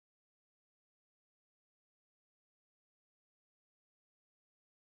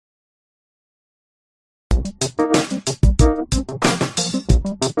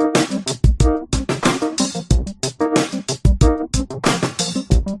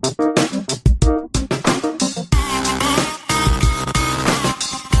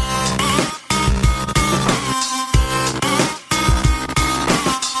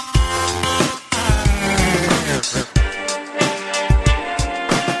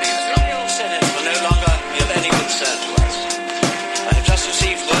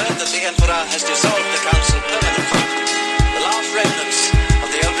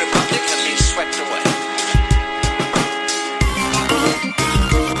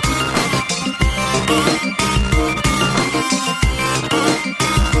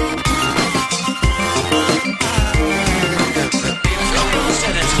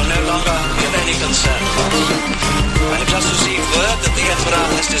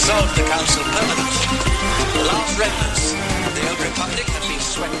dissolved the council permanently. The last remnants of the old republic have been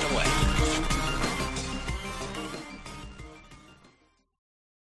swept away.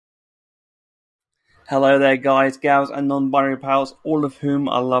 Hello there, guys, gals, and non-binary pals, all of whom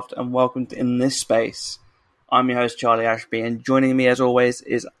are loved and welcomed in this space. I'm your host, Charlie Ashby, and joining me, as always,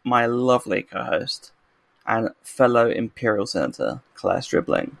 is my lovely co-host and fellow Imperial Senator, Claire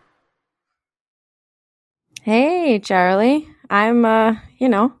Stribling. Hey, Charlie. I'm,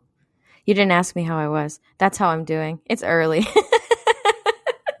 you didn't ask me how I was. That's how I'm doing. It's early.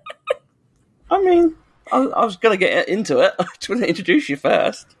 I was going to get into it. I just want to introduce you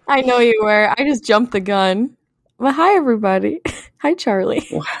first. I know you were. I just jumped the gun. Well, hi, everybody. Hi, Charlie.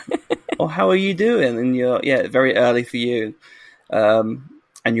 Well, how are you doing? And very early for you. And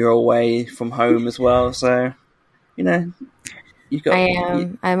you're away from home as well, so, you've got...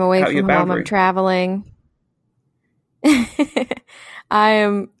 I'm away from home. I'm traveling.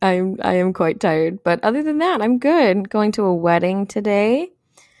 I am quite tired, but other than that, I'm good. Going to a wedding today.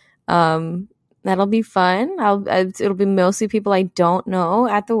 That'll be fun. It'll be mostly people I don't know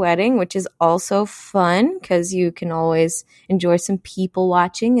at the wedding, which is also fun because you can always enjoy some people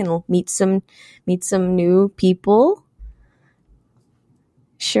watching and meet some new people.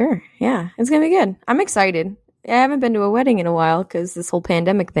 Sure, yeah, it's gonna be good. I'm excited. I haven't been to a wedding in a while because this whole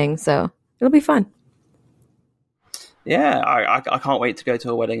pandemic thing, so it'll be fun. Yeah, I can't wait to go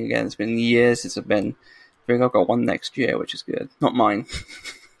to a wedding again. It's been years since I've been. I think I've got one next year, which is good. Not mine.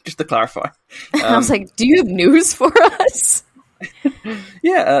 Just to clarify. I was like, do you have news for us?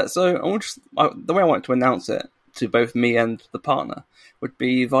 Yeah, so the way I want to announce it to both me and the partner would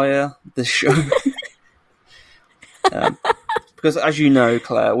be via this show. Because as you know,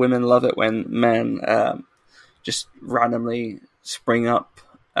 Claire, women love it when men just randomly spring up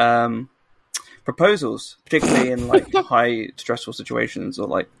proposals, particularly in like high stressful situations or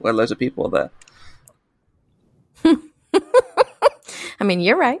like where loads of people are there. I mean,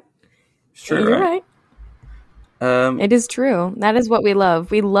 you're right. It's true, you're right. It is true. That is what we love.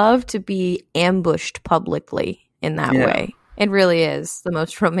 We love to be ambushed publicly in that way. It really is the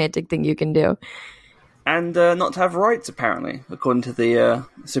most romantic thing you can do. And not to have rights, apparently, according to the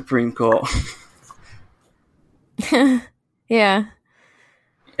Supreme Court. Yeah.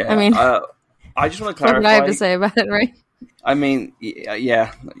 I mean, I just want to clarify. What did I have to say about it, right? I mean,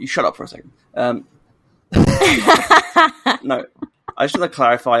 yeah. You shut up for a second. No, I just want to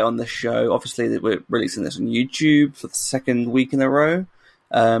clarify on the show. Obviously, that we're releasing this on YouTube for the second week in a row.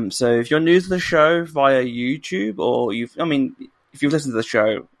 So if you're new to the show via YouTube, or if you've listened to the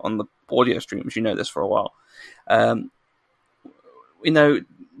show on the audio streams, you know this for a while.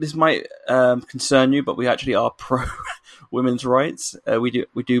 This might concern you, but we actually are pro women's rights. We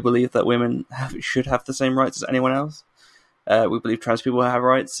do believe that women should have the same rights as anyone else. We believe trans people have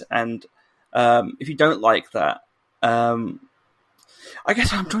rights, and if you don't like that, I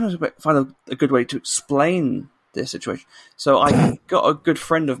guess I'm trying to find a good way to explain this situation. So I got a good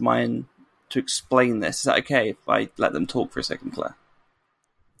friend of mine to explain this. Is that okay if I let them talk for a second, Claire?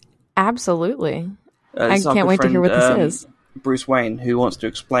 Absolutely. I can't wait to hear what this is. Bruce Wayne, who wants to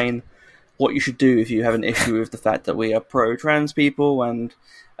explain what you should do if you have an issue with the fact that we are pro-trans people and,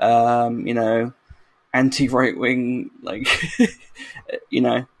 anti-right-wing,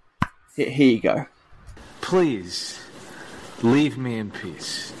 here you go. Please, leave me in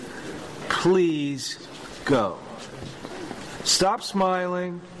peace. Please go. Stop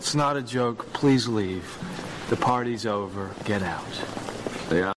smiling. It's not a joke. Please leave. The party's over. Get out.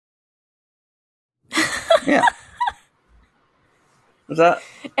 Yeah. Yeah. Was that?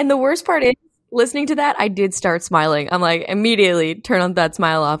 And the worst part is, listening to that, I did start smiling. I'm like, immediately turn on that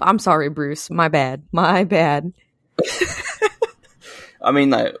smile off. I'm sorry, Bruce. My bad. I mean,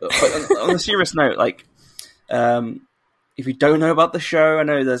 no, on a serious note, if you don't know about the show, I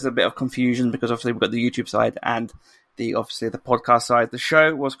know there's a bit of confusion because obviously we've got the YouTube side and the podcast side. The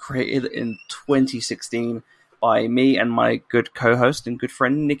show was created in 2016 by me and my good co-host and good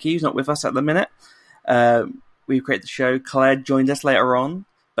friend Nikki, who's not with us at the minute. We created the show. Claire joined us later on,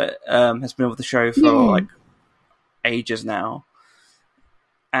 but has been with the show for ages now.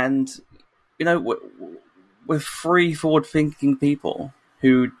 And we're free, forward-thinking people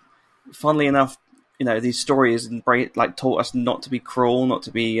who, funnily enough, these stories taught us not to be cruel, not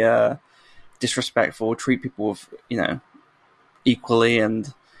to be disrespectful, treat people with equally,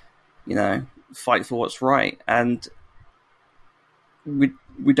 and fight for what's right. And we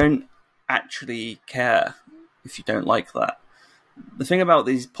don't actually care if you don't like that. The thing about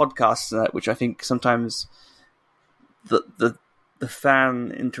these podcasts, which I think sometimes the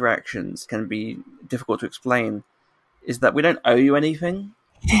fan interactions can be difficult to explain, is that we don't owe you anything.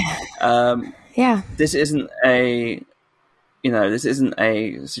 Yeah. This isn't a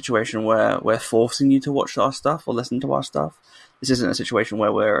situation where we're forcing you to watch our stuff or listen to our stuff. This isn't a situation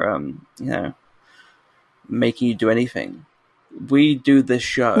where we're making you do anything. We do this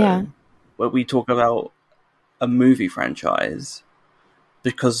show where we talk about a movie franchise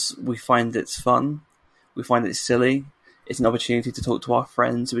because we find it's fun, we find it silly, it's an opportunity to talk to our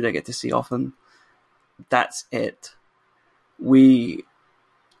friends we don't get to see often. That's it. We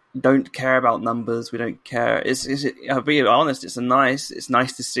don't care about numbers. We don't care. I'll be honest. It's nice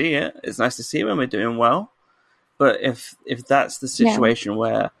to see it. It's nice to see when we're doing well. But if that's the situation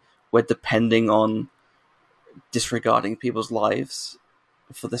where we're depending on disregarding people's lives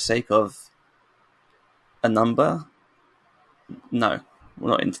for the sake of a number, no, we're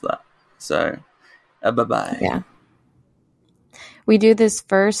not into that. So, bye bye. Yeah, we do this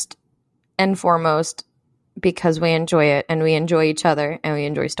first and foremost because we enjoy it and we enjoy each other and we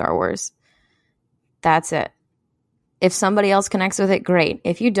enjoy Star Wars. That's it. If somebody else connects with it, great.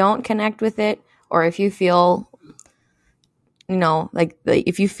 If you don't connect with it, or if you feel,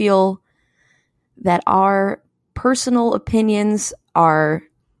 if you feel that our personal opinions are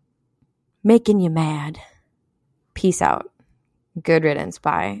making you mad, peace out. Good riddance.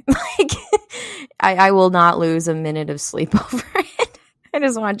 Bye. I will not lose a minute of sleep over it. I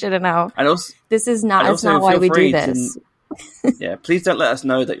just want you to know. And also, this is not. That's not why we do this. Yeah, please don't let us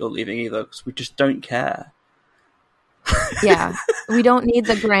know that you're leaving either, because we just don't care. Yeah, we don't need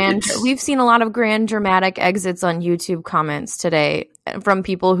the grand. We've seen a lot of grand dramatic exits on YouTube comments today from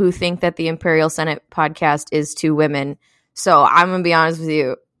people who think that the Imperial Senate podcast is two women. So I'm gonna be honest with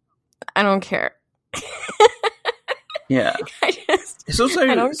you, I don't care. Yeah, it's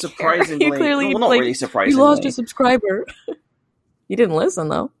also surprisingly. You clearly, not really surprisingly. You lost a subscriber. You didn't listen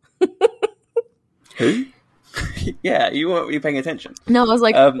though. Who? Yeah, you weren't really paying attention. No, I was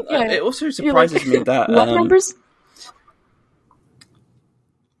like, it also surprises me that what numbers?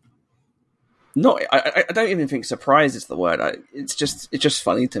 No, I don't even think surprise is the word. It's just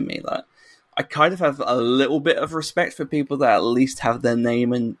funny to me that I kind of have a little bit of respect for people that at least have their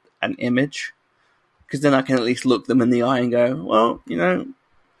name and an image, because then I can at least look them in the eye and go, well,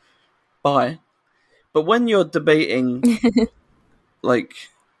 bye. But when you're debating, like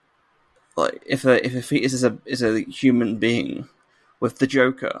if a fetus is a human being with the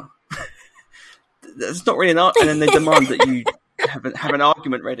Joker, that's not really an art. And then they demand that you have an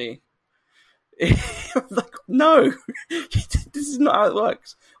argument ready. Like, no, this is not how it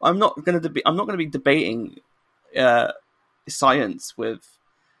works. I'm not going to be debating science with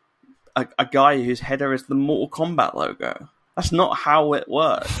a guy whose header is the Mortal Kombat logo. That's not how it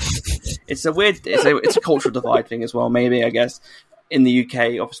works. It's a cultural divide thing as well. Maybe, I guess, in the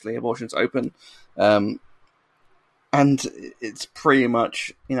UK, obviously abortion's open, and it's pretty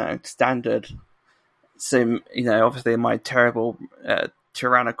much standard. So obviously my terrible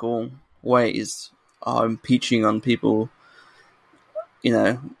tyrannical ways are impeaching on people,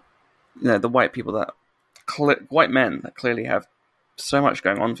 the white people white men that clearly have so much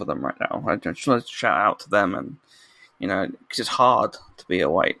going on for them right now. I just want to shout out to them, and because it's hard to be a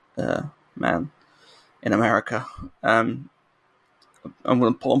white man in America. I'm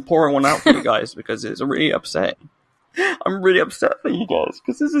pouring one out for you guys because it's really upsetting. I'm really upset for you guys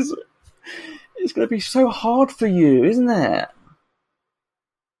because it's going to be so hard for you, isn't it?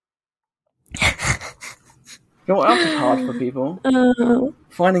 You know what else is hard for people?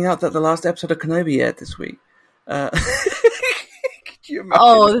 Finding out that the last episode of Kenobi aired this week. Could you imagine?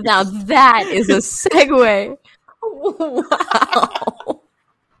 Oh, now that is a segue. Wow.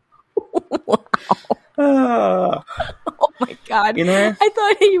 Wow. Oh my god. I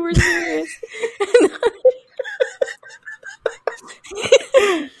thought you were serious.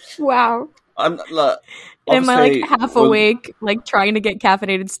 Wow. Am I like half awake, like trying to get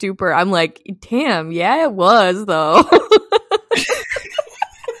caffeinated stupor? I'm like, damn, yeah, it was though.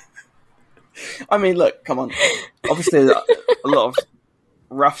 I mean, look, come on. Obviously, a lot of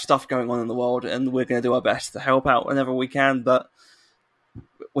rough stuff going on in the world, and we're going to do our best to help out whenever we can. But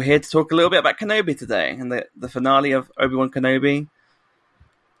we're here to talk a little bit about Kenobi today, and the finale of Obi-Wan Kenobi,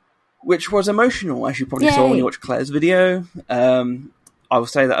 which was emotional, as you probably saw when you watched Claire's video. I will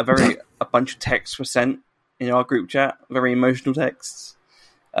say that a bunch of texts were sent in our group chat, very emotional texts.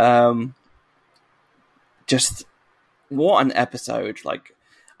 Just what an episode! Like,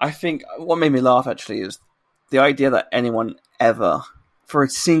 I think what made me laugh actually is the idea that anyone ever, for a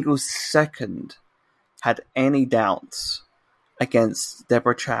single second, had any doubts against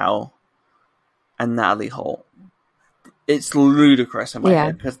Deborah Chow and Natalie Holt. It's ludicrous in my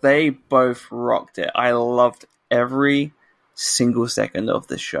head because they both rocked it. I loved every single second of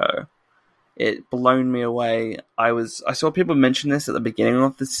this show. It blown me away. I saw people mention this at the beginning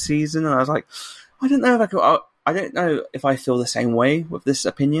of the season, and I was like, I don't know if I feel the same way with this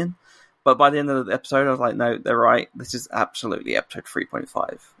opinion. But by the end of the episode, I was like, no, they're right. This is absolutely episode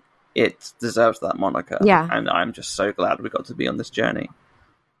 3.5. It deserves that moniker. Yeah. And I'm just so glad we got to be on this journey.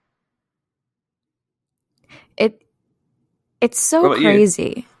 It's so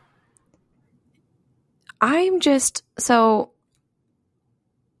crazy.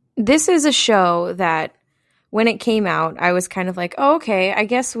 This is a show that when it came out, I was kind of like, oh, okay, I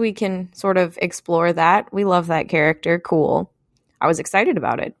guess we can sort of explore that. We love that character. Cool. I was excited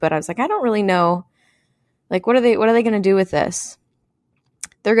about it, but I was like, I don't really know. Like, what are they going to do with this?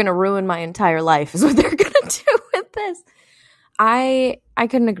 They're going to ruin my entire life is what they're going to do with this. I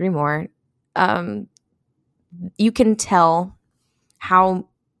couldn't agree more. You can tell how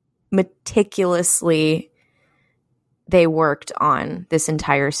meticulously they worked on this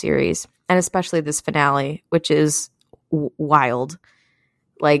entire series, and especially this finale, which is wild.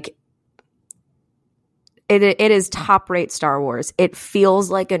 Like, it is top-rate Star Wars. It feels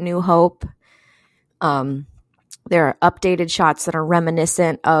like A New Hope. There are updated shots that are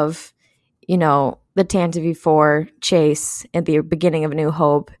reminiscent of, the Tantive 4 chase at the beginning of A New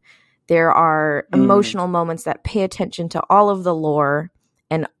Hope. There are emotional moments that pay attention to all of the lore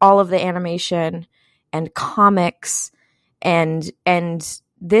and all of the animation and comics. And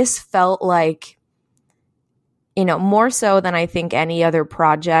this felt like, more so than I think any other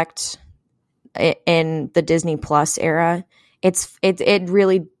project in the Disney Plus era. It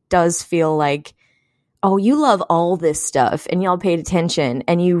really does feel like, oh, you love all this stuff and y'all paid attention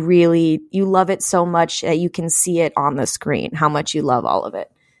and you love it so much that you can see it on the screen, how much you love all of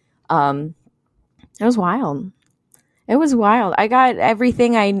it. It was wild. It was wild. I got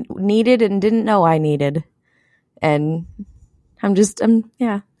everything I needed and didn't know I needed. And it's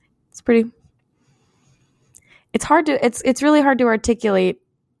pretty, it's really hard to articulate.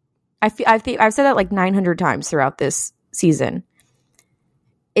 I've said that like 900 times throughout this season.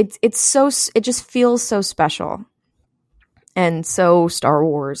 It just feels so special and so Star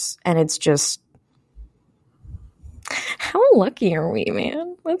Wars. And it's just, how lucky are we,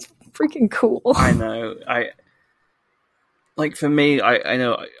 man? That's freaking cool. I know. For me, I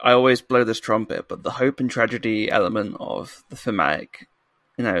know I always blow this trumpet, but the hope and tragedy element of the thematic,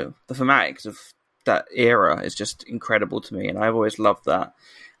 the thematics of that era is just incredible to me, and I've always loved that.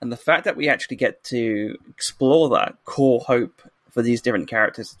 And the fact that we actually get to explore that core hope for these different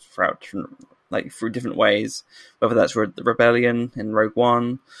characters through different ways, whether that's the rebellion in Rogue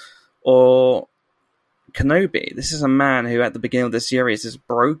One or Kenobi. This is a man who at the beginning of the series is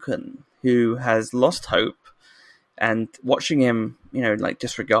broken, who has lost hope, and watching him,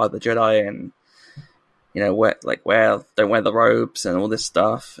 disregard the Jedi and, don't wear the robes and all this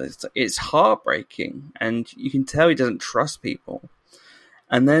stuff, it's heartbreaking, and you can tell he doesn't trust people.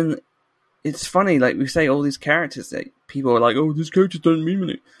 And then it's funny, we say all these characters that people are like, oh, this character doesn't mean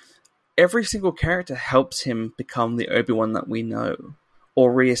anything. Every single character helps him become the Obi-Wan that we know,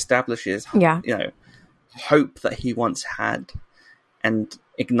 or reestablishes, hope that he once had, and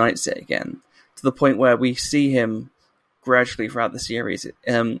ignites it again to the point where we see him gradually throughout the series.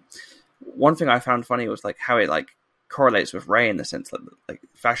 One thing I found funny was how it correlates with Rey in the sense that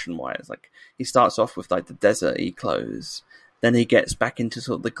fashion wise, he starts off with the desert-y clothes, then he gets back into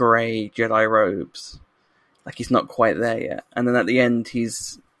sort of the grey Jedi robes, he's not quite there yet, and then at the end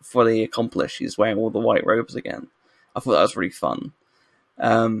he's fully accomplished. He's wearing all the white robes again. I thought that was really fun.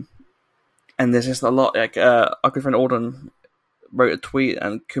 And there's just a lot, our good friend Alden wrote a tweet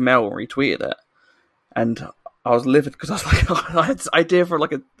and Kumail retweeted it, and I was livid because I was like, oh, I had this idea for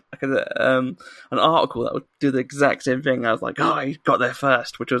an article that would do the exact same thing. I was like, oh, he got there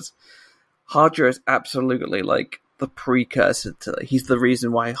first, which was Hadra is absolutely the precursor to, he's the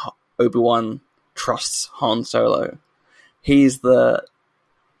reason why Obi-Wan trusts Han Solo. He's dodgy.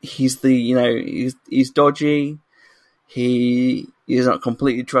 He is not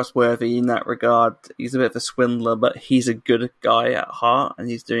completely trustworthy in that regard. He's a bit of a swindler, but he's a good guy at heart, and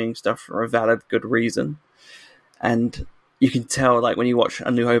he's doing stuff for a valid, good reason. And you can tell, when you watch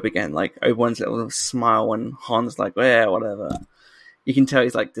A New Hope again, Obi-Wan's little smile when Han's yeah, whatever. You can tell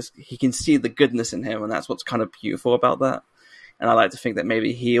he's this. He can see the goodness in him, and that's what's kind of beautiful about that. And I like to think that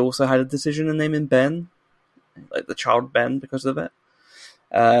maybe he also had a decision in naming Ben, the child Ben, because of it.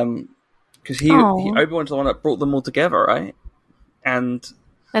 Because Obi-Wan's the one that brought them all together, right? And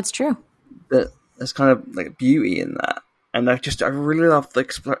that's true. There's kind of beauty in that, and I really love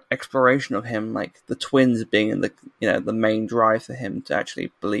the exploration of him, the twins being in the main drive for him to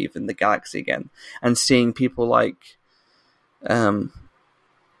actually believe in the galaxy again, and seeing people um,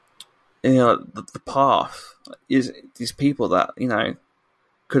 the path is these people that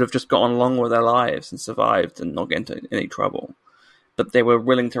could have just gotten along with their lives and survived and not get into any trouble, but they were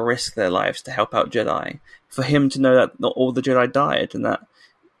willing to risk their lives to help out Jedi. For him to know that not all the Jedi died, and that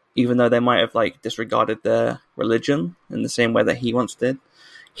even though they might have disregarded their religion in the same way that he once did,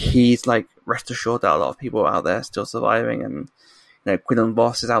 he's rest assured that a lot of people out there still surviving, and Quinlan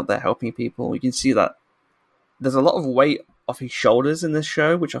Voss is out there helping people. You can see that there's a lot of weight off his shoulders in this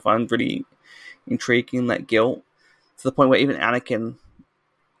show, which I find really intriguing. That guilt, to the point where even Anakin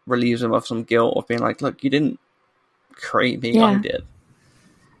relieves him of some guilt of being like, "Look, you didn't create me, I did,"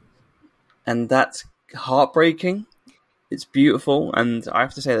 and that's heartbreaking. It's beautiful, and I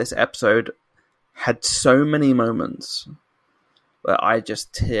have to say this episode had so many moments where I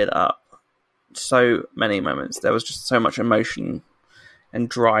just teared up. So many moments. There was just so much emotion and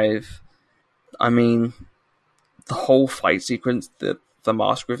drive. I mean, the whole fight sequence, the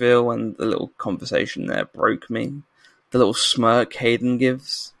mask reveal and the little conversation there broke me. The little smirk Hayden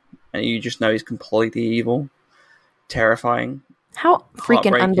gives, and you just know he's completely evil. Terrifying. How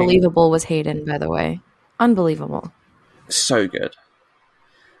freaking unbelievable was Hayden, by the way? Unbelievable. So good.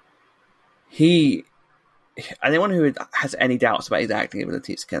 Anyone who has any doubts about his acting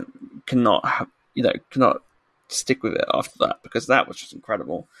abilities cannot stick with it after that, because that was just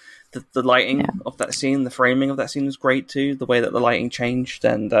incredible. The lighting of that scene, the framing of that scene was great too. The way that the lighting changed,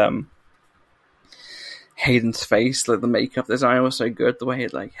 and Hayden's face, the makeup design was so good. The way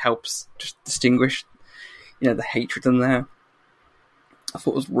it helps just distinguish, the hatred in there. I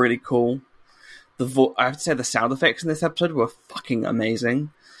thought it was really cool. I have to say the sound effects in this episode were fucking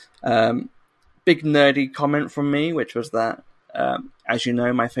amazing. Big nerdy comment from me, which was that, as you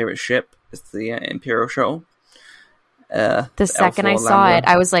know, my favorite ship is the Imperial shuttle. The second I saw it,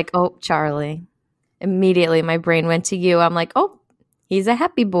 I was like, "Oh, Charlie!" Immediately, my brain went to you. I'm like, "Oh, he's a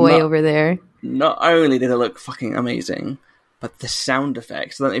happy boy over there." Not only did it look fucking amazing, but the sound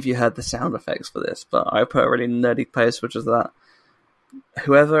effects. I don't know if you heard the sound effects for this, but I put a really nerdy post, which is that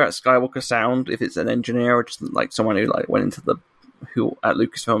whoever at Skywalker Sound, if it's an engineer or just someone who went into who at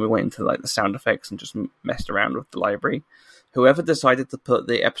Lucasfilm went into the sound effects and just messed around with the library, whoever decided to put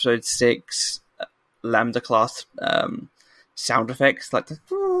the Episode 6 Lambda class sound effects,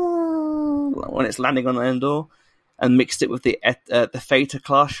 when it's landing on the Endor, and mixed it with the Theta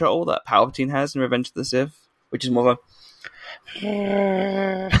class shuttle that Palpatine has in Revenge of the Sith, which is more of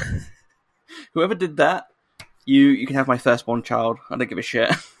a whoever did that, you can have my firstborn child. I don't give a shit.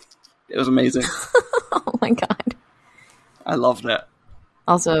 It was amazing. Oh my god. I loved it.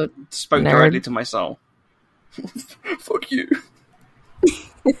 Also, spoke directly to my soul. Fuck you.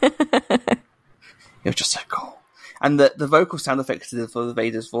 It was just so cool. And the vocal sound effects for the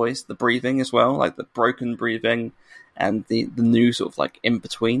Vader's voice, the breathing as well, the broken breathing, and the new sort of in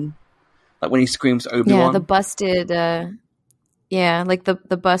between, when he screams Obi-Wan. Yeah, the busted,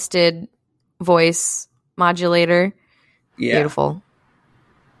 the busted voice modulator. Yeah. Beautiful.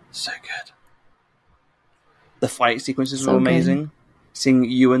 So good. The fight sequences were amazing. Good. Seeing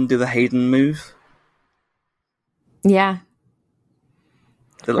Ewan do the Hayden move. Yeah.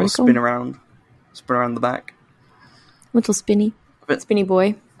 The little spin around the back. Little spinny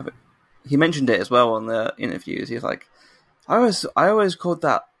boy. He mentioned it as well on the interviews. He's like, I always called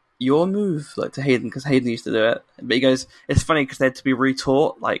that your move, to Hayden, because Hayden used to do it. But he goes, it's funny because they had to be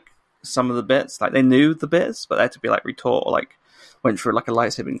retaught, some of the bits. They knew the bits, but they had to be retaught or went through a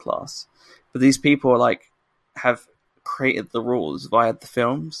lightsabing class. But these people have created the rules via the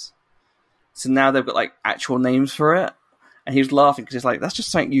films, so now they've got actual names for it. And he was laughing because he's that's just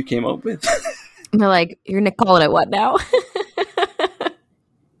something you came up with. And they're you're gonna call it what now?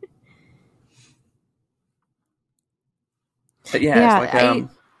 But yeah, it's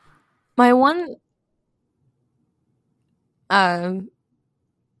my one and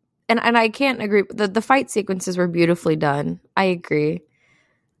I can't agree. The fight sequences were beautifully done. I agree.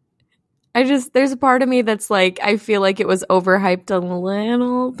 There's a part of me that's I feel like it was overhyped a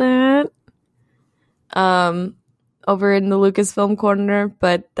little bit over in the Lucasfilm corner,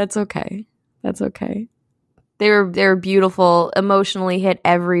 but that's okay. That's okay. They were beautiful, emotionally hit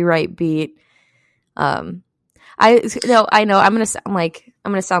every right beat. I know I'm gonna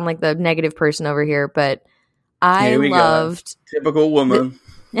sound like the negative person over here, but I loved typical woman.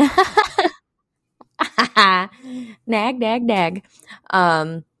 Nag.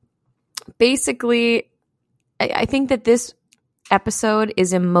 Basically, I think that this episode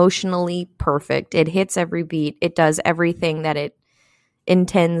is emotionally perfect. It hits every beat. It does everything that it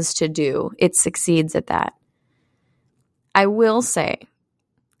intends to do. It succeeds at that. I will say,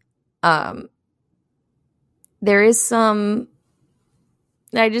 there is some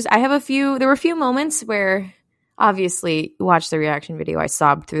I have there were a few moments where, obviously, watch the reaction video, I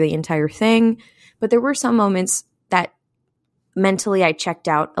sobbed through the entire thing, but there were some moments that mentally I checked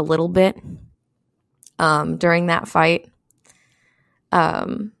out a little bit during that fight.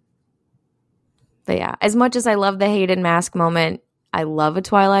 But yeah, as much as I love the Hayden mask moment, I love a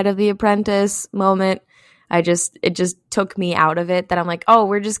Twilight of the Apprentice moment. It just took me out of it, that I'm like, oh,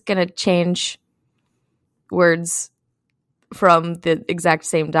 we're just going to change words from the exact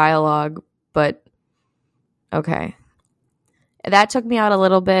same dialogue, but okay. That took me out a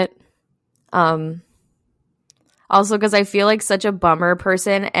little bit. Also, because I feel like such a bummer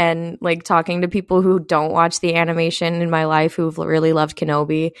person, and like talking to people who don't watch the animation in my life who've really loved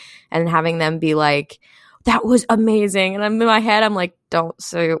Kenobi, and having them be like, that was amazing. And I'm in my head, I'm like, don't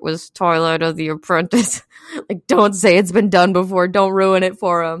say it was Twilight of the Apprentice. Like, don't say it's been done before. Don't ruin it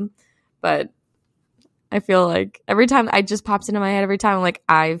for them. But I feel like every time it just pops into my head, every time I'm like,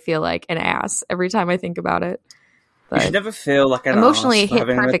 I feel like an ass every time I think about it. But you should never feel like an emotionally ass for hit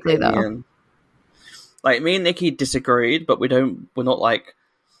having an perfectly though. opinion. Like, me and Nikki disagreed, but we're not like,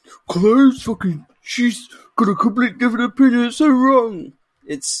 Chloe's fucking, she's got a completely different opinion, it's so wrong.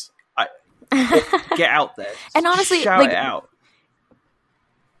 Get out there. And honestly, shout like, it out.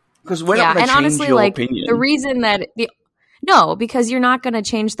 Because we're not going to change your opinion. The reason that no, because you're not going to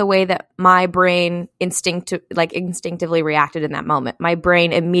change the way that my brain instinctively reacted in that moment. My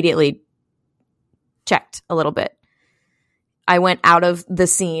brain immediately checked a little bit. I went out of the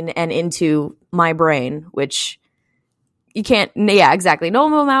scene and into my brain, which you can't. Yeah, exactly. No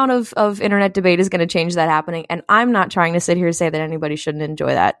amount of internet debate is going to change that happening. And I'm not trying to sit here and say that anybody shouldn't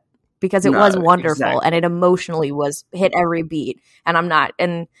enjoy that, because it was wonderful, exactly. And it emotionally was hit every beat. And I'm not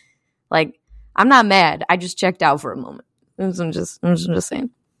mad. I just checked out for a moment. I'm just saying.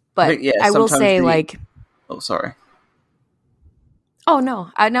 But I will say, oh, sorry. Oh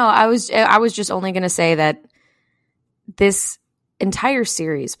no, I was just only going to say that this entire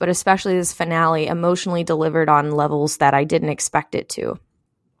series, but especially this finale, emotionally delivered on levels that I didn't expect it to.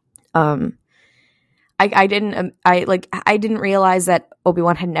 I didn't realize that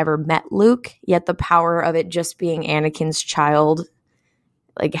Obi-Wan had never met Luke, yet the power of it just being Anakin's child,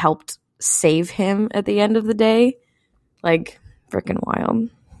 like, helped save him at the end of the day. Like, freaking wild,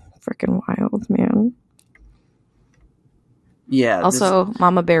 man. Yeah. Also,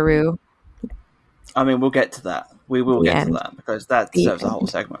 Mama Beru. I mean, we'll get to that. We will get to that, because that deserves a whole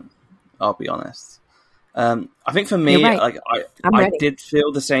segment. I'll be honest. I think for me, right. I did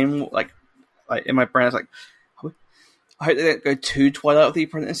feel the same. Like in my brain, I was like, I hope they don't go too Twilight of the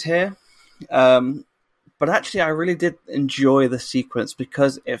Apprentice here. But actually, I really did enjoy the sequence,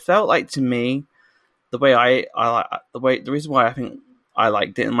 because it felt like, to me, the reason why I think I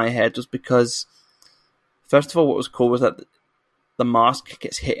liked it in my head was because, first of all, what was cool was that the mask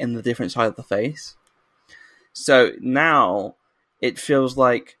gets hit in the different side of the face. So now it feels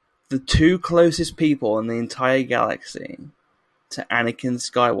like the two closest people in the entire galaxy to Anakin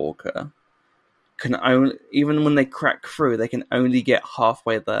Skywalker can only, even when they crack through, they can only get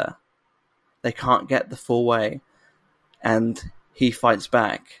halfway there. They can't get the full way. And he fights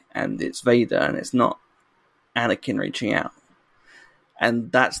back, and it's Vader, and it's not Anakin reaching out.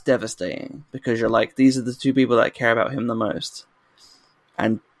 And that's devastating, because you're like, these are the two people that care about him the most.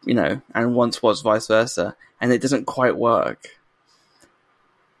 And, and once was vice versa. And it doesn't quite work.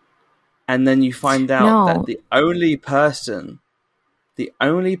 And then you find out that the only person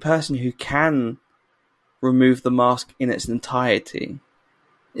who can remove the mask in its entirety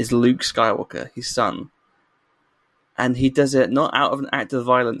is Luke Skywalker, his son. And he does it not out of an act of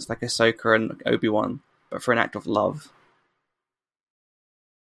violence like Ahsoka and Obi-Wan, but for an act of love.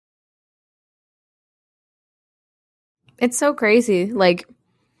 It's so crazy, like,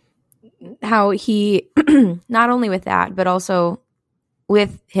 how he, not only with that, but also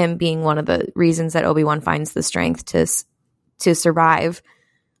with him being one of the reasons that Obi-Wan finds the strength to survive.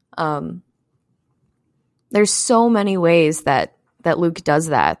 There's so many ways that Luke does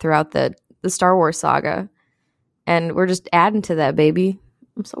that throughout the Star Wars saga. And we're just adding to that, baby.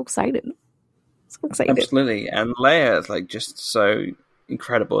 I'm so excited. Absolutely. And Leia is, like, just so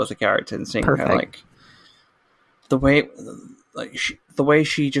incredible as a character, and seeing her, like, the way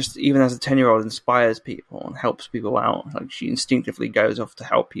she just, even as a 10-year-old, inspires people and helps people out. Like, she instinctively goes off to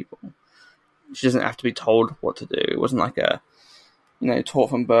help people. She doesn't have to be told what to do. It wasn't like taught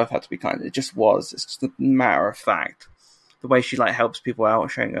from birth had to be kind. It just was. It's just a matter of fact. The way she, like, helps people out,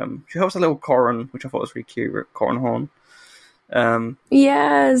 showing them. She helps a little Corran, which I thought was really cute, Corran Horn.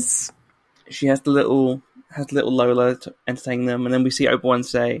 Yes. She has Lola to entertain them, and then we see Obi-Wan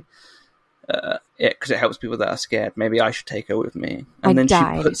say, because it helps people that are scared. Maybe I should take her with me. And I then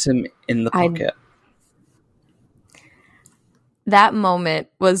died. she puts him in the pocket. That moment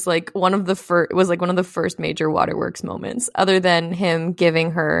was like one of the first major Waterworks moments, other than him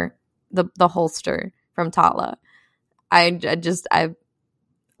giving her the holster from Tala. I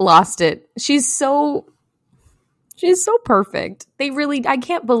lost it. She's so perfect. I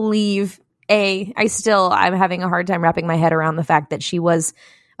can't believe I'm having a hard time wrapping my head around the fact that she was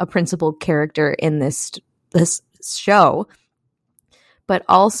a principal character in this show, but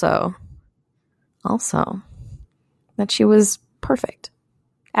also that she was perfect,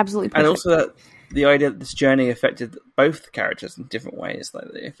 absolutely perfect. And also that the idea that this journey affected both characters in different ways. Like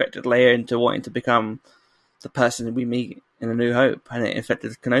it affected Leia into wanting to become the person we meet in A New Hope, and it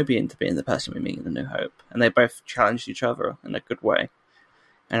affected Kenobi into being the person we meet in A New Hope. And they both challenged each other in a good way.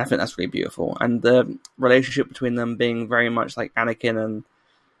 And I think that's really beautiful. And the relationship between them being very much like Anakin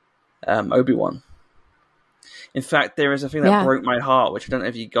and Obi-Wan. In fact, there is a thing that broke my heart, which I don't know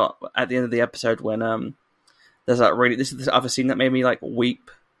if you got at the end of the episode when there's that this is this other scene that made me like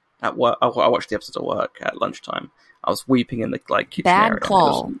weep at work. I watched the episode at work at lunchtime. I was weeping in the kitchen area. Bad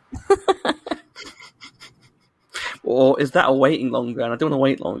call. Or is that a waiting longer? And I don't want to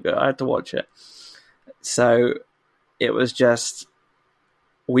wait longer. I had to watch it. So it was just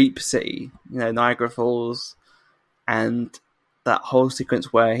Weep City, Niagara Falls, and that whole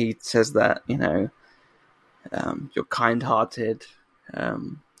sequence where he says that, you're kind-hearted,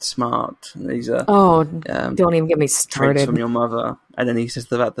 smart, and these are don't even get me started. Traits from your mother, and then he says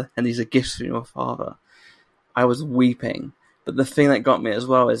and these are gifts from your father. I was weeping, but the thing that got me as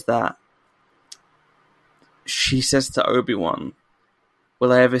well is that she says to Obi-Wan,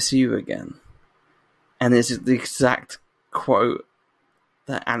 "Will I ever see you again?" And it's the exact quote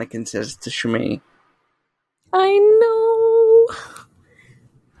that Anakin says to Shmi. I know.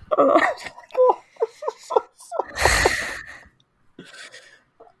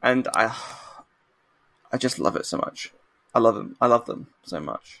 And I just love it so much. I love them so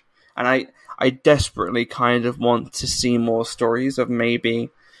much. And I desperately kind of want to see more stories of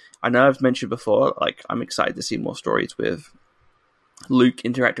maybe... I know I've mentioned before, I'm excited to see more stories with Luke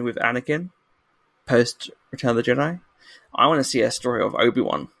interacting with Anakin post Return of the Jedi. I want to see a story of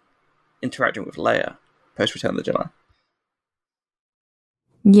Obi-Wan interacting with Leia post Return of the Jedi.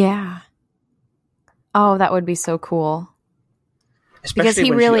 Yeah. Oh, that would be so cool. Especially because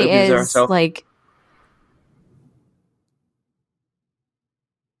he when really she opens is herself. I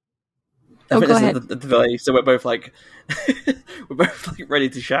think go this ahead. is the delay, so we're both ready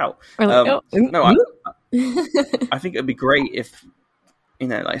to shout. I think it'd be great if,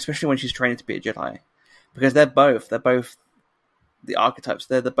 especially when she's training to be a Jedi, because they're both the archetypes.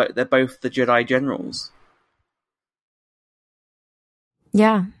 They're both the Jedi generals.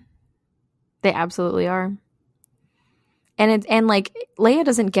 Yeah, they absolutely are. And Leia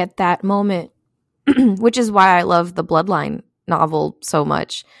doesn't get that moment, which is why I love the Bloodline novel so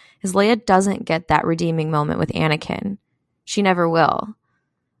much. Is Leia doesn't get that redeeming moment with Anakin. She never will.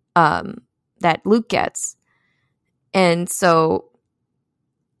 That Luke gets. And so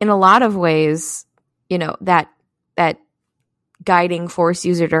in a lot of ways, that guiding force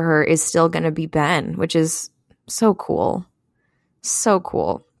user to her is still going to be Ben, which is so cool. So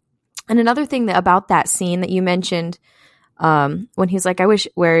cool. And another thing about that scene that you mentioned, when he's like,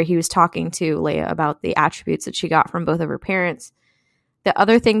 where he was talking to Leia about the attributes that she got from both of her parents. The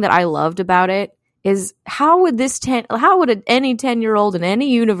other thing that I loved about it is how would any 10-year-old in any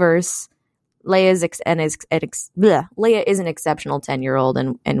universe, Leia is an exceptional 10-year-old,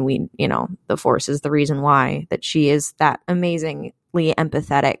 and we, the Force is the reason why, that she is that amazingly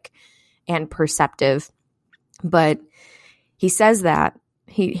empathetic and perceptive. But he says that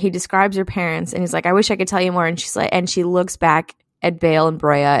he describes her parents, and he's like, I wish I could tell you more. And she's like, and she looks back at Bail and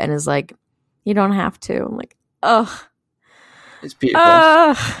Breya and is like, you don't have to. I'm like, ugh. It's beautiful.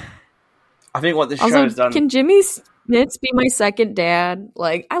 I think what this show has done... Can Jimmy Smits be my second dad?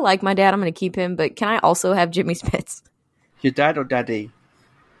 I like my dad. I'm going to keep him, but can I also have Jimmy Smits? Your dad or daddy?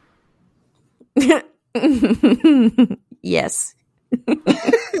 Yes.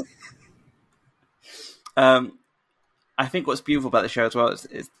 I think what's beautiful about the show as well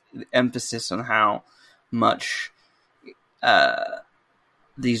is the emphasis on how much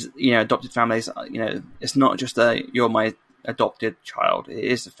these adopted families, it's not just you're my adopted child, it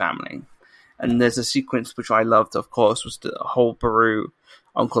is a family. And there's a sequence which I loved, of course, was the whole Baru,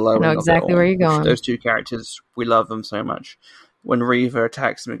 Uncle Owen. I know exactly where you're going. Those two characters, we love them so much. When Reva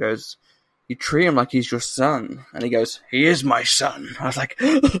attacks him, he goes, you treat him like he's your son. And he goes, he is my son. I was like...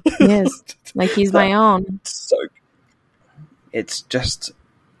 Yes, like he's my own. So, it's just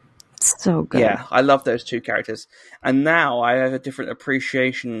So good. Yeah, I love those two characters. And now I have a different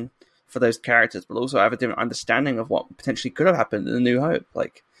appreciation for those characters, but also I have a different understanding of what potentially could have happened in A New Hope.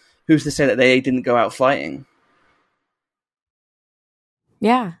 Like, who's to say that they didn't go out fighting?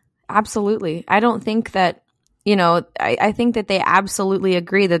 Yeah, absolutely. I don't think that, I think that they absolutely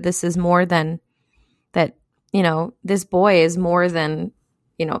agree that this is more than that, this boy is more than,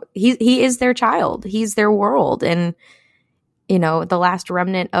 he is their child. He's their world. And, the last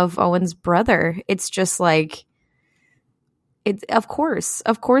remnant of Owen's brother. It's just like, of course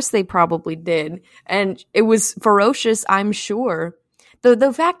they probably did. And it was ferocious, I'm sure.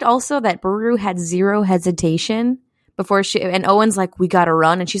 The fact also that Beru had zero hesitation before and Owen's like, we gotta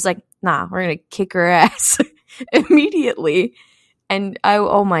run. And she's like, nah, we're gonna kick her ass immediately. And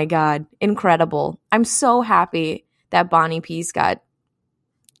oh my God, incredible. I'm so happy that Bonnie Peace got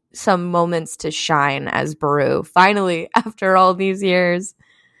some moments to shine as Beru, finally, after all these years.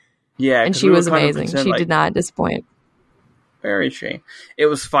 Yeah, and she was amazing. She did not disappoint. Where is she? It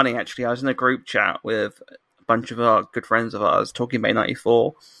was funny, actually. I was in a group chat with a bunch of our good friends of ours talking about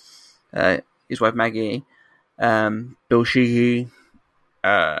 94, his wife Maggie, Bill Sheehy,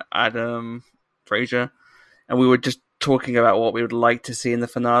 Adam, Fraser, and we were just talking about what we would like to see in the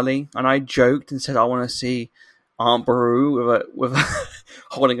finale. And I joked and said, I want to see Aunt Beru with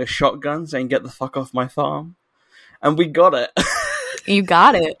holding a shotgun saying, get the fuck off my farm. And we got it. You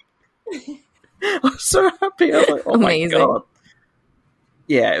got it. I was so happy. I was like, oh amazing. My God.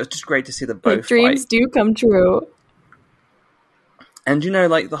 Yeah, it was just great to see them both dreams fight. do come true. And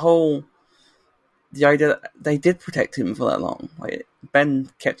the idea that they did protect him for that long. Like, Ben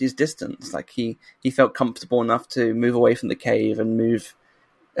kept his distance. Like, he felt comfortable enough to move away from the cave and move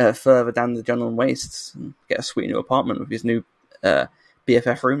further down the jungle and wastes and get a sweet new apartment with his new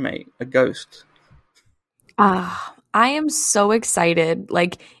BFF roommate, a ghost. I am so excited.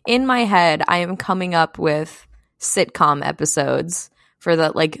 Like, in my head, I am coming up with sitcom episodes for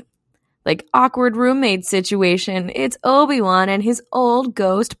the like awkward roommate situation. It's Obi-Wan and his old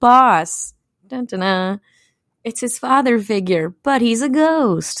ghost boss. Dun, dun, dun. It's his father figure, but he's a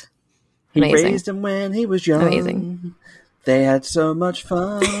ghost. He raised him when he was young. Amazing. They had so much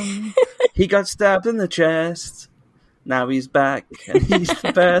fun. He got stabbed in the chest. Now he's back, and he's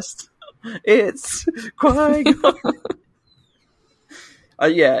the best. It's Qui-Gon.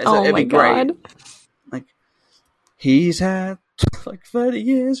 It'd be great. God. Like, he's had like 30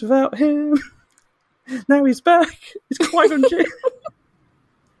 years without him. Now he's back. He's Qui-Gon Jinn.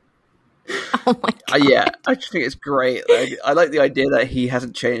 Oh my God. Yeah, I just think it's great. Like, I like the idea that he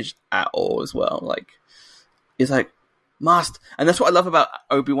hasn't changed at all as well. Like, he's like, Master. And that's what I love about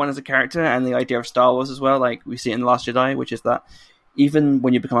Obi-Wan as a character and the idea of Star Wars as well. Like, we see it in The Last Jedi, which is that even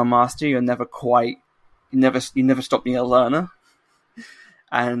when you become a master, you're never quite, you never stop being a learner.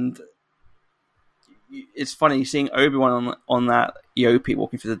 And it's funny seeing Obi-Wan on that EOP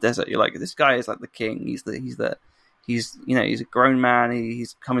walking through the desert. You're like, this guy is like the king. He's a grown man.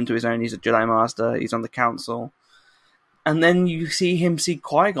 He's come into his own. He's a Jedi Master. He's on the council. And then you see him see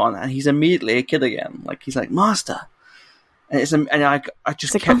Qui-Gon, and he's immediately a kid again. Like, he's like, Master. And I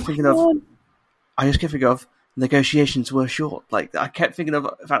just kept thinking of negotiations were short. Like, I kept thinking of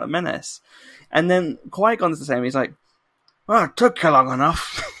Phantom Menace. And then Qui-Gon's the same. He's like, well, it took you long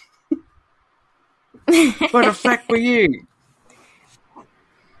enough. Where the fuck were you?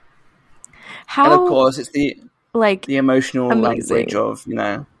 How, and of course, it's the emotional amazing. language of,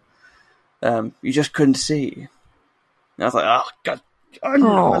 you just couldn't see. And I was like, oh, God. Oh,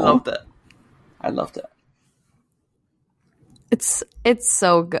 no. I loved it. It's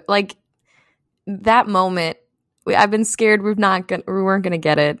so good. Like, that moment, I've been scared we weren't gonna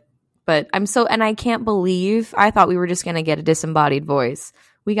get it, but and I can't believe I thought we were just gonna get a disembodied voice.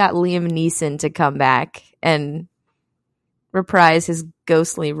 We got Liam Neeson to come back and reprise his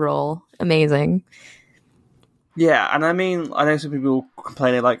ghostly role. Amazing. Yeah, and I mean, I know some people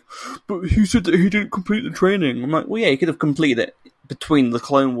complaining like, but he said that he didn't complete the training. I'm like, well, yeah, he could have completed it between the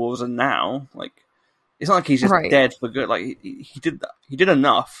Clone Wars and now. Like, it's not like he's just dead for good. Like, he did that. He did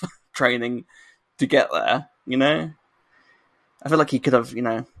enough training to get there, I feel like he could have,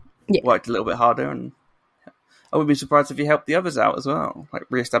 worked a little bit harder, and I would be surprised if he helped the others out as well, like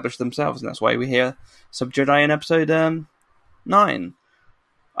re-establish themselves, and that's why we hear Sub Jedi in episode 9.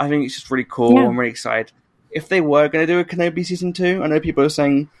 I think it's just really cool. Yeah. I'm really excited. If they were going to do a Kenobi season 2, I know people are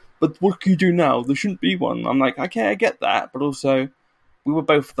saying, but what can you do now? There shouldn't be one. I'm like, okay, I get that, but also, we were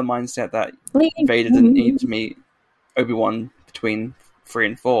both of the mindset that Vader didn't need to meet Obi-Wan between 3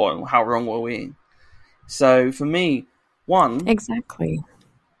 and 4, and how wrong were we? So, for me, 1... Exactly.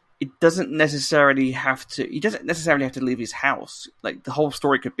 it doesn't necessarily have to. He doesn't necessarily have to leave his house. Like the whole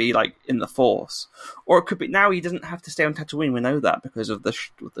story could be like in the Force, or it could be now he doesn't have to stay on Tatooine. We know that because of the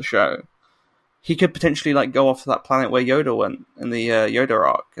show. He could potentially like go off to that planet where Yoda went in the Yoda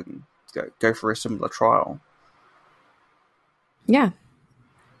arc and go for a similar trial. Yeah,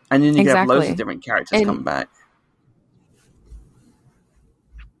 and then you exactly. have loads of different characters come back.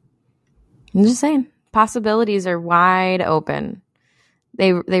 I'm just saying, possibilities are wide open.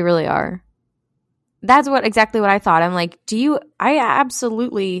 They really are. That's exactly what I thought. I'm like, I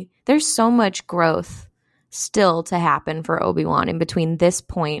absolutely, there's so much growth still to happen for Obi-Wan in between this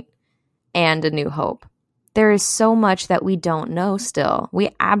point and A New Hope. There is so much that we don't know still. We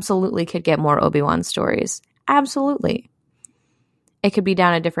absolutely could get more Obi-Wan stories. Absolutely. It could be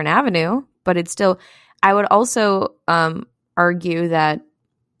down a different avenue, but it's still, I would also argue that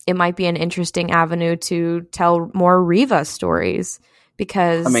it might be an interesting avenue to tell more Reva stories,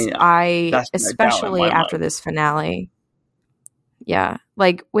 because especially after this finale,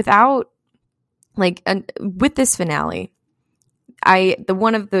 with this finale,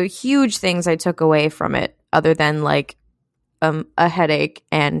 one of the huge things I took away from it, other than like a headache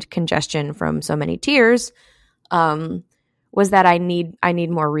and congestion from so many tears, was that I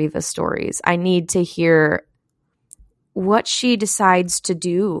need more Reva stories. I need to hear what she decides to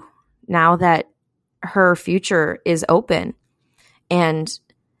do now that her future is open. And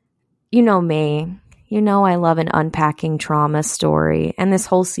you know me, I love an unpacking trauma story. And this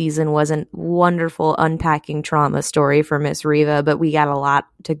whole season was a wonderful unpacking trauma story for Miss Reva, but we got a lot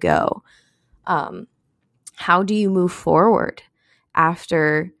to go. How do you move forward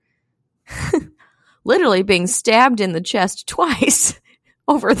after literally being stabbed in the chest twice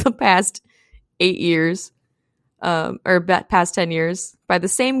over the past 8 years? Or past 10 years by the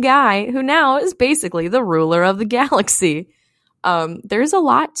same guy who now is basically the ruler of the galaxy. There's a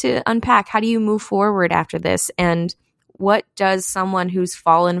lot to unpack. How do you move forward after this? And what does someone who's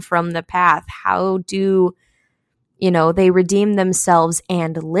fallen from the path, how do, they redeem themselves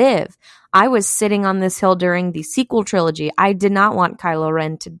and live? I was sitting on this hill during the sequel trilogy. I did not want Kylo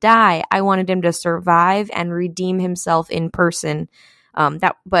Ren to die. I wanted him to survive and redeem himself in person. I'm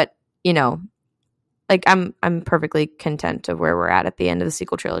perfectly content of where we're at the end of the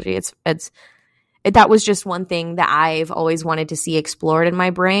sequel trilogy. That was just one thing that I've always wanted to see explored in my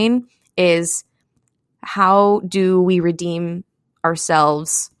brain, is how do we redeem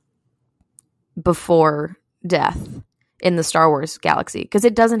ourselves before death in the Star Wars galaxy? Because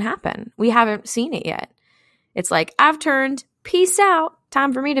it doesn't happen. We haven't seen it yet. It's like, I've turned, peace out,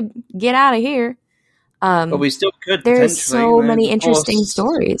 time for me to get out of here. But we still could. There's so many interesting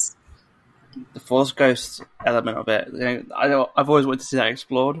stories. The Force Ghost element of it. I've always wanted to see that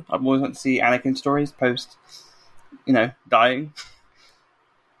explored. I've always wanted to see Anakin stories post, dying.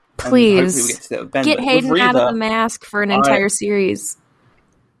 Please get Hayden out of the mask for an entire series.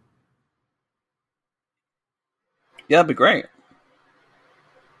 Yeah, that'd be great.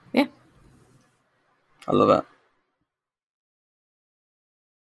 Yeah, I love it.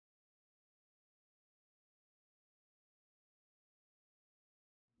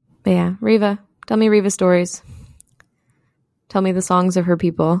 But yeah, Reva. Tell me Reva stories. Tell me the songs of her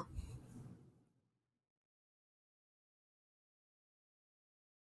people.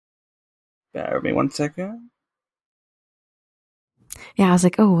 Bear with me 1 second. Yeah, I was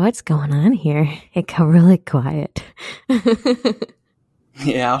like, oh, what's going on here? It got really quiet.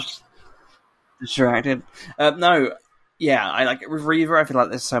 Yeah, I was distracted. No, yeah, I like with Reva. I feel like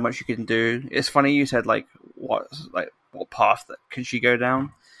there's so much you can do. It's funny you said what path that can she go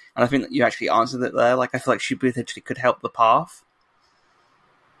down, and I think that you actually answered it there. Like, I feel like she potentially could help the path,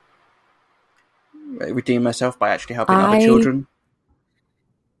 redeem herself by actually helping other children.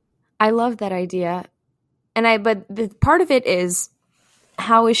 I love that idea, but the part of it is,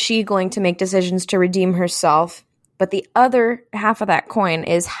 how is she going to make decisions to redeem herself? But the other half of that coin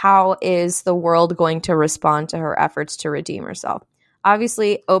is, how is the world going to respond to her efforts to redeem herself?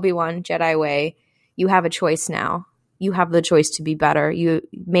 Obviously, Obi-Wan, Jedi way, you have a choice now. You have the choice to be better. You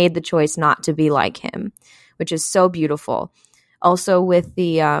made the choice not to be like him, which is so beautiful. Also with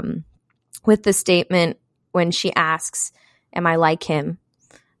the statement when she asks, am I like him?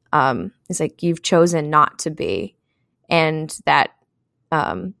 It's like, you've chosen not to be. And that,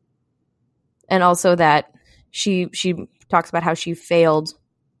 and also that she talks about how she failed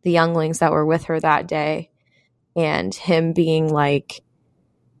the younglings that were with her that day, and him being like,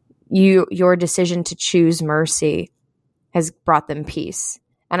 your decision to choose mercy has brought them peace.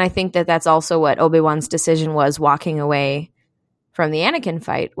 And I think that that's also what Obi-Wan's decision was, walking away from the Anakin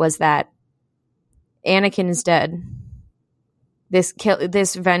fight, was that Anakin is dead.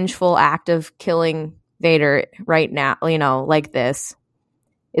 this vengeful act of killing Vader right now, like this,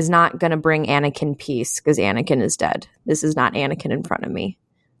 is not going to bring Anakin peace because Anakin is dead. This is not Anakin in front of me.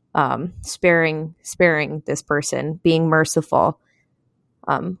 Sparing this person, being merciful,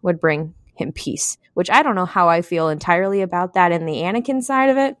 would bring him peace, which I don't know how I feel entirely about that in the Anakin side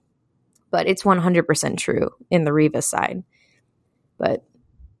of it, but it's 100% true in the Reva side. But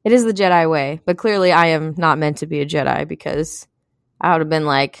it is the Jedi way. But clearly I am not meant to be a Jedi because I would have been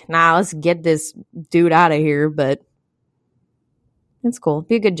like, nah, let's get this dude out of here. But it's cool.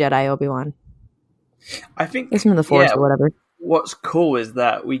 Be a good Jedi, Obi-Wan. I think listen to the Force or whatever. What's cool is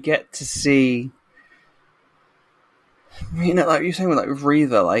that we get to see, like you're saying with like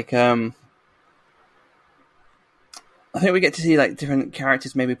Reva, like I think we get to see like different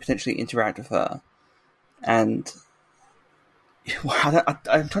characters maybe potentially interact with her, and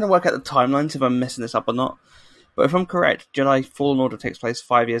I'm trying to work out the timelines if I'm messing this up or not. But if I'm correct, Jedi Fallen Order takes place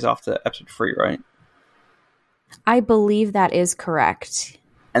 5 years after Episode 3, right? I believe that is correct.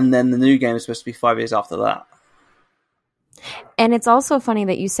 And then the new game is supposed to be 5 years after that. And it's also funny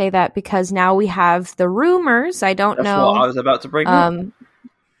that you say that because now we have the rumors. I don't know. That's what I was about to bring up.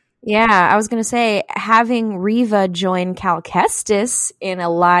 Yeah, I was going to say, having Reva join Cal Kestis in a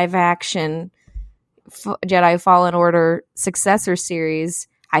live-action Jedi Fallen Order successor series,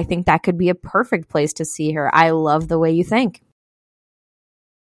 I think that could be a perfect place to see her. I love the way you think.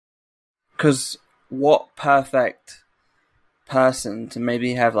 Because what perfect person to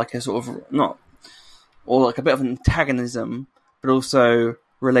maybe have like a sort of, or like a bit of antagonism, but also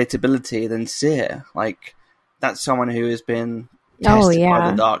relatability than Seer. Like, that's someone who has been tested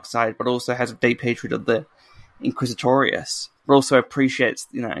by the dark side, but also has a deep hatred of the Inquisitorius, but also appreciates,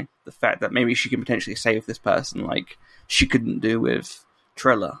 the fact that maybe she can potentially save this person like she couldn't do with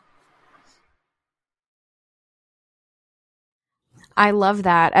Trilla. I love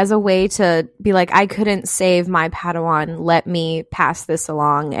that as a way to be like, I couldn't save my Padawan. Let me pass this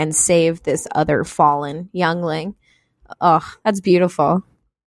along and save this other fallen youngling. Oh, that's beautiful.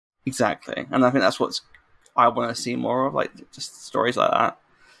 Exactly. And I think that's what I want to see more of, like just stories like that.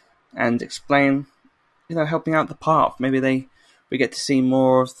 And explain, helping out the path. Maybe we get to see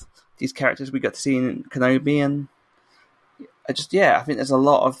more of these characters we got to see in Kenobi, and I think there's a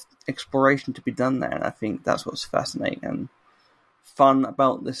lot of exploration to be done there, and I think that's what's fascinating and fun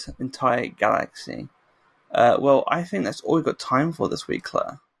about this entire galaxy. Well, I think that's all we've got time for this week,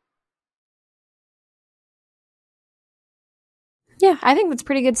 Claire. Yeah, I think that's a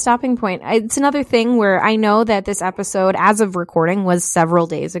pretty good stopping point. It's another thing where I know that this episode, as of recording, was several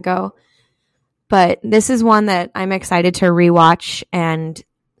days ago, but this is one that I'm excited to rewatch and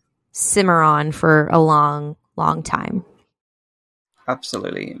simmer on for a long, long time.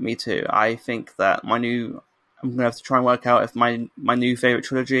 Absolutely, me too. I think that I'm going to have to try and work out if my new favourite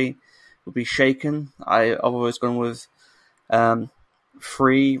trilogy would be Shaken. I've always gone with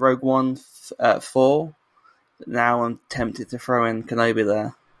 3, Rogue One, 4. Now I'm tempted to throw in Kenobi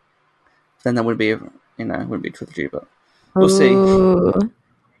there. Then that would be, wouldn't be a trilogy, but we'll see. I'll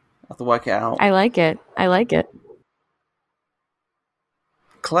have to work it out. I like it.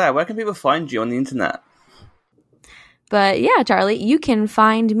 Claire, where can people find you on the internet? But yeah, Charlie, you can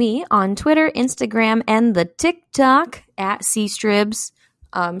find me on Twitter, Instagram, and the TikTok at cstribs.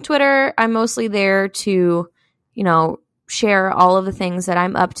 Twitter, I'm mostly there to, share all of the things that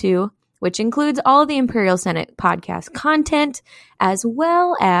I'm up to, which includes all of the Imperial Senate podcast content, as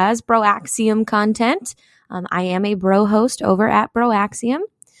well as Broaxium content. I am a bro host over at Broaxium.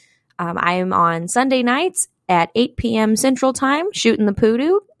 I am on Sunday nights at 8 p.m. Central Time, shooting the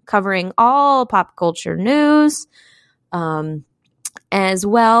poodoo, covering all pop culture news, as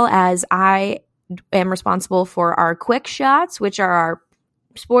well as I am responsible for our quick shots, which are our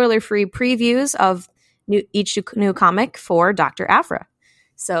spoiler-free previews of each new comic for Dr. Aphra.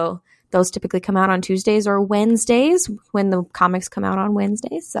 So those typically come out on Tuesdays or Wednesdays when the comics come out on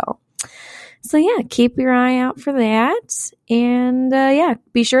Wednesdays. So yeah, keep your eye out for that. And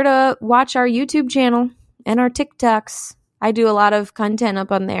be sure to watch our YouTube channel and our TikToks. I do a lot of content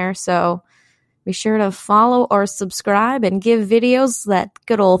up on there, so be sure to follow or subscribe and give videos that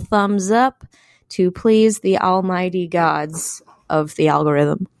good old thumbs up to please the almighty gods of the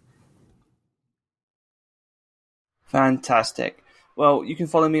algorithm. Fantastic. Well, you can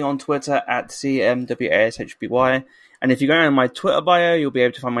follow me on Twitter at CMWASHBY. And if you go on my Twitter bio, you'll be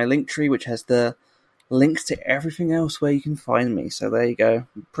able to find my link tree, which has the links to everything else where you can find me. So there you go.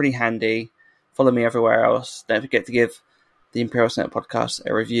 Pretty handy. Follow me everywhere else. Don't forget to give the Imperial Senate podcast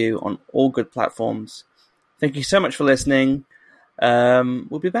a review on all good platforms. Thank you so much for listening.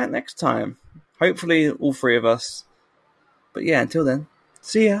 We'll be back next time. Hopefully all 3 of us. But yeah, until then,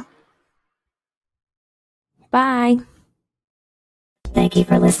 see ya. Bye. Thank you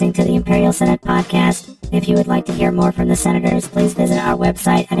for listening to the Imperial Senate Podcast. If you would like to hear more from the senators, please visit our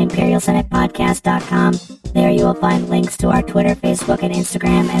website at imperialsenatepodcast.com. There you will find links to our Twitter, Facebook, and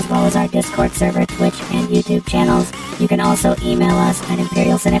Instagram, as well as our Discord server, Twitch, and YouTube channels. You can also email us at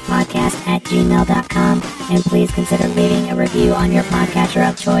imperialsenatepodcast@gmail.com, and please consider leaving a review on your podcatcher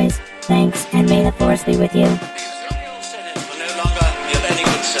of choice. Thanks, and may the Force be with you.